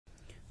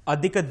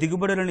అధిక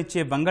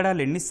దిగుబడులనిచ్చే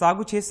వంగడాలెన్ని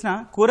సాగు చేసినా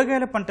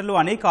కూరగాయల పంటల్లో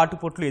అనేక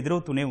ఆటుపోట్లు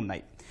ఎదురవుతూనే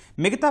ఉన్నాయి.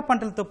 మిగతా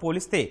పంటలతో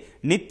పోలిస్తే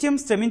నిత్యం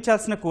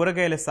శ్రమించాల్సిన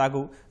కూరగాయల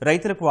సాగు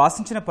రైతులకు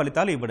ఆశించిన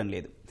ఫలితాలు ఇవ్వడం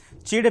లేదు.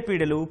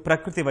 చీడపీడలు,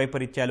 ప్రకృతి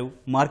వైపరీత్యాలు,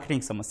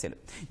 మార్కెటింగ్ సమస్యలు,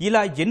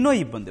 ఇలా ఎన్నో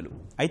ఇబ్బందులు.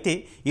 అయితే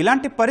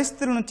ఇలాంటి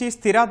పరిస్థితుల నుంచి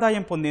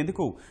స్థిరాదాయం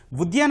పొందేందుకు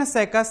ఉద్యాన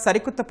శాఖ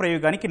సరికొత్త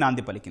ప్రయోగానికి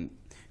నాంది పలికింది.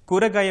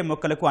 కూరగాయ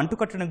మొక్కలకు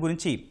అంటుకట్టడం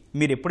గురించి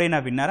మీరెప్పుడైనా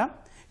విన్నారా?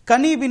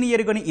 కనీ విని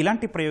ఎరుగని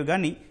ఇలాంటి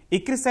ప్రయోగాన్ని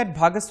ఇక్రిసాట్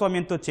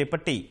భాగస్వామ్యంతో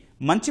చేపట్టి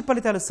మంచి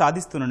ఫలితాలు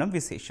సాధిస్తుండడం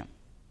విశేషం.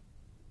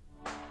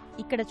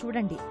 ఇక్కడ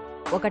చూడండి,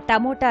 ఒక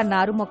టమోటా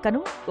నారు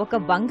మొక్కను, ఒక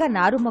వంగ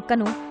నారు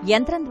మొక్కను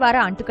యంత్రం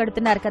ద్వారా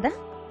అంటుకడుతున్నారు కదా.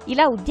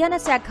 ఇలా ఉద్యాన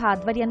శాఖ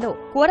ఆధ్వర్యంలో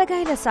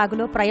కూరగాయల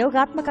సాగులో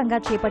ప్రయోగాత్మకంగా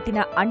చేపట్టిన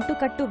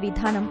అంటుకట్టు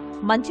విధానం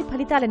మంచి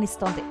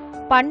ఫలితాలనిస్తోంది.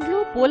 పండ్లు,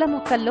 పూల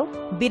మొక్కల్లో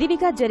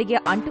విరివిగా జరిగే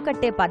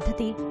అంటుకట్టే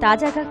పద్ధతి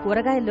తాజాగా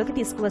కూరగాయల్లోకి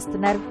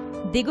తీసుకువస్తున్నారు.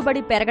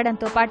 దిగుబడి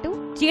పెరగడంతో పాటు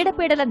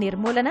చీడపీడల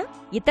నిర్మూలన,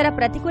 ఇతర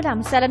ప్రతికూల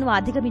అంశాలను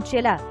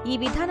అధిగమించేలా ఈ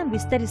విధానం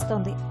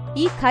విస్తరిస్తోంది.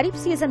 ఈ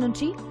ఖరీఫ్ సీజన్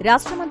నుంచి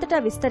రాష్ట్రమంతటా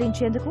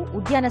విస్తరించేందుకు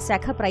ఉద్యాన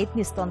శాఖ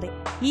ప్రయత్నిస్తోంది.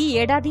 ఈ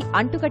ఏడాది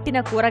అంటుకట్టిన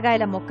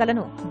కూరగాయల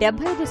మొక్కలను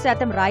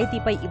 75%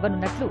 రాయితీపై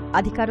ఇవ్వనున్నట్లు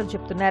అధికారులు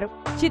చెబుతున్నారు.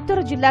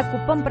 చిత్తూరు జిల్లా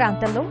కుప్పం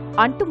ప్రాంతంలో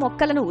అంటు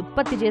మొక్కలను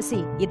ఉత్పత్తి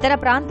చేసి ఇతర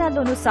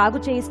ప్రాంతాల్లోనూ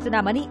సాగు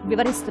చేయిస్తున్నామని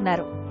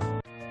వివరిస్తున్నారు.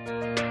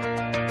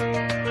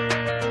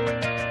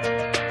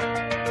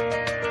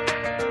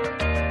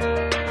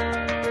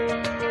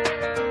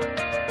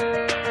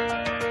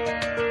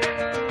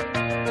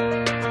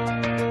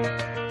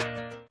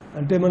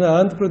 అంటే మన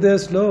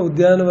ఆంధ్రప్రదేశ్లో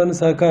ఉద్యానవన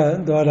శాఖ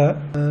ద్వారా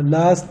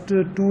లాస్ట్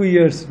 2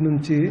 years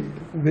నుంచి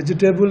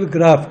వెజిటేబుల్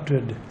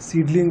గ్రాఫ్టెడ్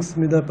సీడ్లింగ్స్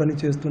మీద పని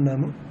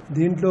చేస్తున్నాము.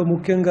 దీంట్లో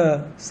ముఖ్యంగా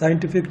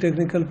సైంటిఫిక్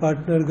టెక్నికల్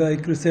పార్ట్నర్గా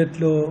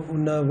ఇక్రిసాట్లో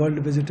ఉన్న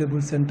వరల్డ్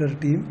వెజిటేబుల్ సెంటర్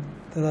టీమ్,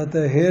 తర్వాత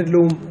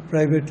హెయిర్లూమ్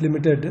ప్రైవేట్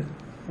లిమిటెడ్,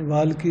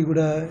 వాళ్ళకి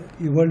కూడా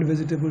ఈ వరల్డ్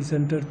వెజిటేబుల్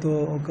సెంటర్తో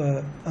ఒక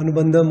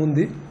అనుబంధం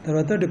ఉంది.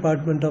 తర్వాత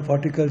డిపార్ట్మెంట్ ఆఫ్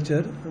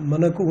హార్టికల్చర్,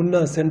 మనకు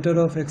ఉన్న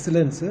centre of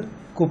excellence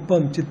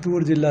Kuppam,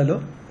 Chittoor జిల్లాలో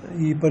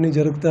ఈ పని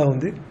జరుగుతూ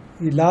ఉంది.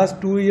 ఈ లాస్ట్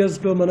 2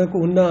 yearsలో మనకు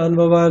ఉన్న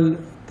అనుభవాలు,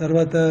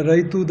 తర్వాత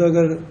రైతు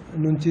దగ్గర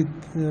నుంచి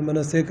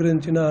మన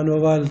సేకరించిన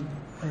అనుభవాలు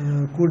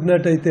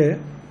కూడినట్టయితే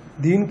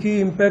దీనికి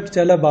ఇంపాక్ట్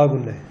చాలా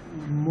బాగున్నాయి.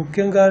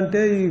 ముఖ్యంగా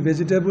అంటే ఈ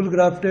వెజిటేబుల్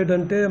గ్రాఫ్టెడ్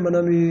అంటే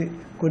మనం ఈ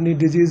కొన్ని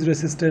disease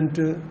resistant,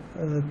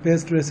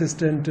 paste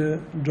resistant,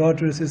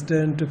 drought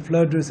resistant,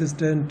 flood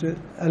resistant,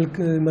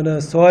 మన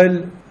సాయిల్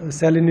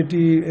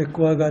సాలినిటీ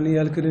ఎక్కువ కానీ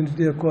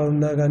ఆల్కలినిటీ ఎక్కువ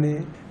ఉన్నా కానీ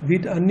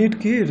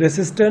వీటన్నిటికీ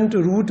రెసిస్టెంట్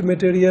రూట్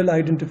మెటీరియల్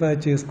ఐడెంటిఫై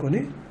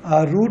చేసుకొని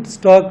ఆ రూట్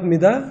స్టాక్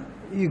మీద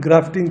ఈ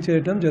గ్రాఫ్టింగ్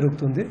చేయడం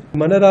జరుగుతుంది.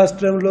 మన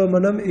రాష్ట్రంలో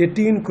మనం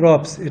 18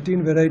 crops,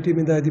 18 వెరైటీ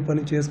మీద ఇది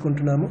పని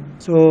చేసుకుంటున్నాము.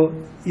 సో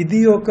ఇది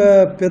ఒక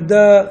పెద్ద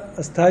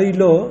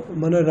స్థాయిలో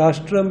మన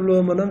రాష్ట్రంలో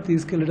మనం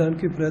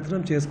తీసుకెళ్ళడానికి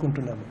ప్రయత్నం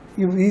చేసుకుంటున్నాము.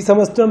 ఈ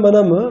సంవత్సరం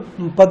మనం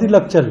 10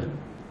 లక్షలు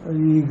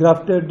ఈ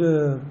గ్రాఫ్టెడ్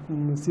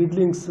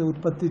సీడ్లింగ్స్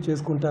ఉత్పత్తి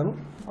చేసుకుంటాము.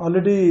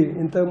 ఆల్రెడీ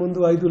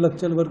ఇంతకుముందు 5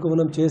 లక్షల వరకు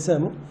మనం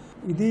చేశాము.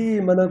 ఇది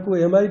మనకు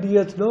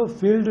MIDHలో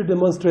ఫీల్డ్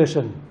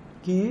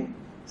డెమాన్స్ట్రేషన్కి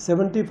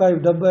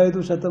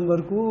 75%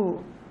 వరకు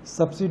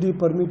సబ్సిడీ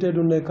పర్మిటెడ్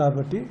ఉన్నాయి.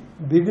 కాబట్టి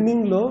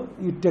బిగినింగ్లో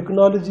ఈ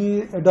టెక్నాలజీ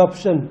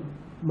అడాప్షన్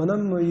మనం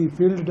ఈ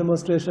ఫీల్డ్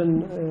డెమాన్స్ట్రేషన్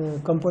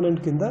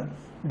కంపోనెంట్ కింద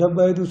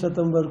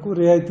 75% వరకు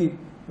రియాయితీ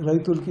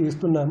రైతులకి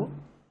ఇస్తున్నాము.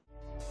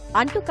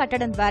 అంటు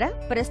కట్టడం ద్వారా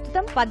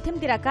ప్రస్తుతం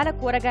 18 రకాల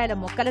కూరగాయల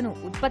మొక్కలను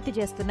ఉత్పత్తి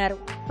చేస్తున్నారు.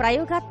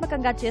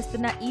 ప్రయోగాత్మకంగా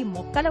చేస్తున్న ఈ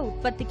మొక్కల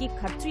ఉత్పత్తికి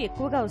ఖర్చు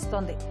ఎక్కువగా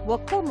వస్తోంది.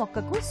 ఒక్కో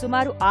మొక్కకు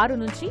సుమారు 6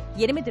 నుంచి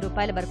 8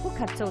 రూపాయల వరకు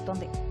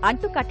ఖర్చవుతోంది.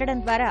 అంటు కట్టడం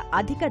ద్వారా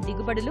అధిక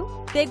దిగుబడులు,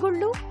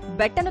 తెగుళ్లు,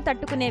 బెట్టను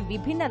తట్టుకునే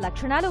విభిన్న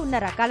లక్షణాలు ఉన్న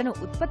రకాలను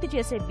ఉత్పత్తి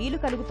చేసే వీలు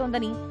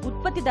కలుగుతోందని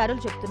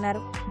ఉత్పత్తిదారులు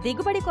చెబుతున్నారు.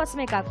 దిగుబడి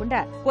కోసమే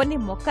కాకుండా కొన్ని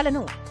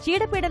మొక్కలను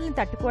చీడపీడల్ని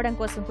తట్టుకోవడం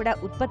కోసం కూడా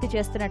ఉత్పత్తి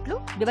చేస్తున్నట్లు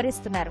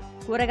వివరిస్తున్నారు.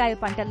 కూరగాయ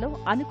పంటల్లో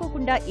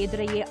అనుకోకుండా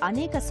ఎదురయ్యే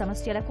అనేక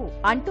సమస్యలకు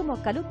అంటు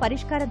మొక్కలు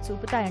పరిష్కారం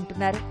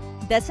చూపుతాయంటున్నారు.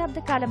 దశాబ్ద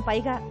కాలం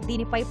పైగా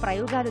దీనిపై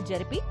ప్రయోగాలు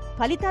జరిపి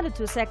ఫలితాలు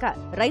చూశాక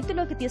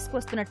రైతులోకి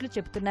తీసుకొస్తున్నట్లు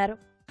చెబుతున్నారు.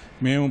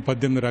 మేము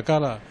 18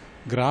 రకాల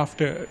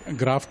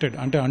గ్రాఫ్టెడ్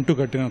అంటే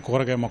అంటుకట్టిన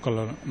కూరగాయ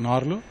మొక్కల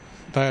నార్లు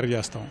తయారు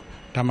చేస్తాం.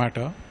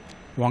 టమాటా,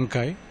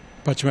 వంకాయ,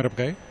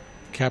 పచ్చిమిరపకాయ,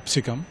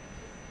 క్యాప్సికమ్,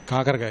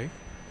 కాకరకాయ,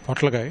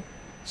 పొట్లకాయ,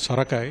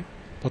 సొరకాయ,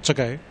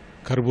 పుచ్చకాయ,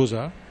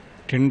 కర్బూజా,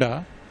 టిండా,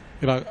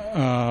 ఇలా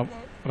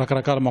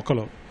రకరకాల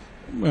మొక్కలు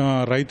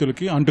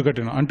రైతులకి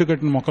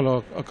అంటుకట్టిన మొక్కల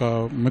ఒక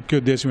ముఖ్య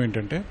ఉద్దేశం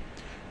ఏంటంటే,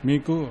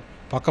 మీకు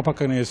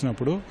పక్కన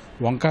వేసినప్పుడు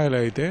వంకాయలు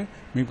అయితే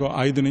మీకు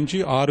 5 నుంచి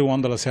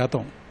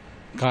 600%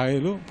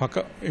 కాయలు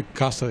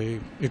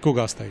ఎక్కువ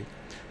కాస్తాయి.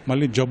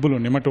 మళ్ళీ జబ్బులు,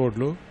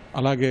 నిమటోడ్లు,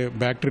 అలాగే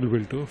bacterial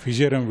wilt,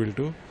 Fusarium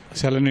wilt,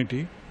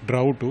 salinity,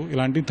 డ్రౌటు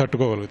ఇలాంటివి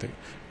తట్టుకోగలుగుతాయి.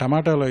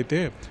 టమాటాలు అయితే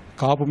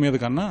కాపు మీద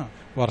కన్నా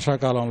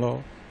వర్షాకాలంలో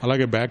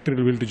అలాగే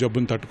బ్యాక్టీరియల్ విల్టు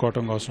జబ్బుని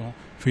తట్టుకోవటం కోసం,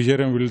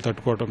 ఫిజేరియం విల్టు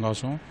తట్టుకోవటం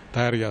కోసం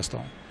తయారు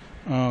చేస్తాం.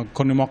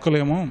 కొన్ని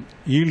మొక్కలేమో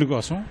ఈల్డ్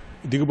కోసం,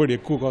 దిగుబడి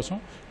ఎక్కువ కోసం,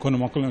 కొన్ని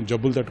మొక్కలను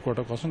జబ్బులు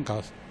తట్టుకోవడం కోసం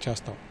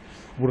చేస్తాం.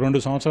 ఇప్పుడు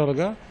 2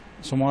 సంవత్సరాలుగా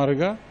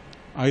సుమారుగా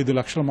 5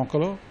 లక్షల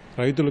మొక్కలు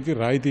రైతులకి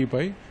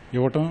రాయితీపై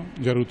ఇవ్వటం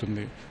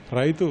జరుగుతుంది.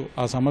 రైతు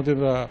ఆ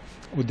సంబంధిత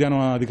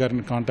ఉద్యానవన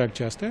అధికారిని కాంటాక్ట్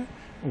చేస్తే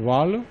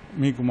వాళ్ళు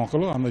మీకు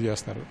మొక్కలు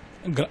అందజేస్తారు.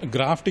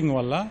 గ్రాఫ్టింగ్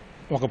వల్ల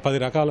ఒక 10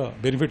 రకాల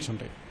బెనిఫిట్స్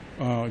ఉంటాయి.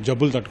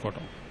 జబ్బులు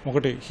తట్టుకోవటం,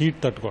 ఒకటి హీట్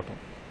తట్టుకోవటం,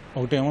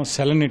 ఒకటేమో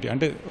సెలనిటీ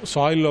అంటే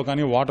సాయిల్లో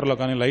కానీ వాటర్లో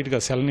కానీ లైట్గా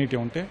సెలనిటీ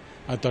ఉంటే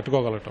అది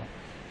తట్టుకోగలగటం,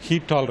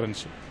 హీట్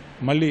టాలరెన్స్,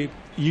 మళ్ళీ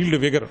ఈల్డ్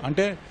విగర్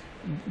అంటే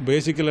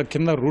బేసిక్గా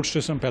కింద రూట్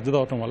సిస్టమ్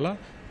పెద్దదవటం వల్ల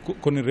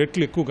కొన్ని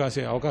రెట్లు ఎక్కువ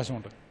కాసే అవకాశం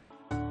ఉంటుంది.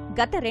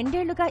 గత 2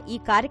 ఏళ్లుగా ఈ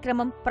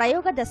కార్యక్రమం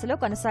ప్రయోగ దశలో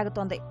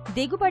కొనసాగుతోంది.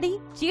 దిగుబడి,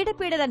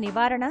 చీడపీడల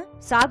నివారణ,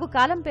 సాగు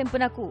కాలం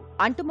పెంపునకు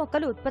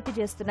అంటుమొక్కలు ఉత్పత్తి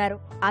చేస్తున్నారు.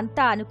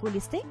 అంతా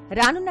అనుకూలిస్తే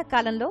రానున్న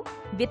కాలంలో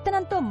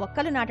విత్తనంతో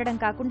మొక్కలు నాటడం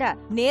కాకుండా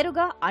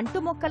నేరుగా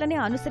అంటుమొక్కలనే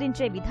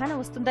అనుసరించే విధానం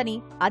వస్తుందని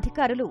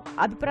అధికారులు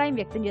అభిప్రాయం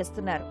వ్యక్తం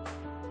చేస్తున్నారు.